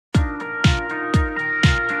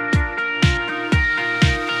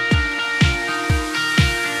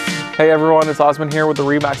Hey everyone, it's Osman here with the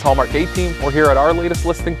RE/MAX Hallmark A Team. We're here at our latest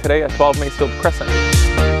listing today at 12 Masefield Crescent.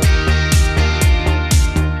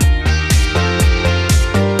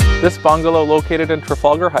 This bungalow located in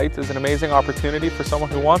Trafalgar Heights is an amazing opportunity for someone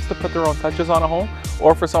who wants to put their own touches on a home,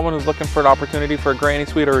 or for someone who's looking for an opportunity for a granny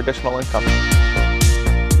suite or additional income.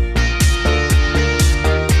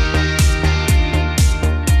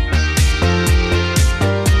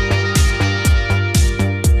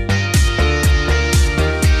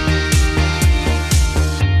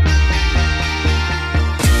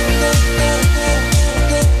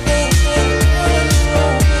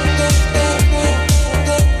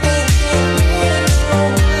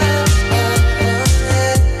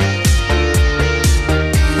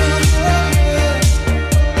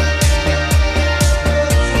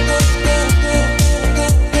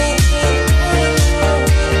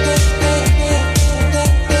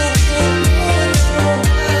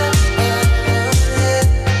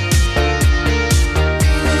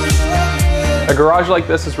 A garage like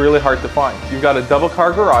this is really hard to find. You've got a double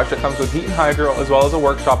car garage that comes with heat and hydro, as well as a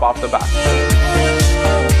workshop off the back.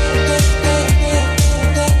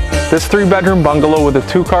 This 3-bedroom bungalow with a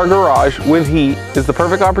 2-car garage with heat is the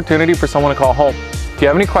perfect opportunity for someone to call home. If you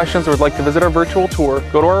have any questions or would like to visit our virtual tour,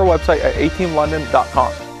 go to our website at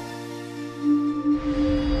ateamlondon.com.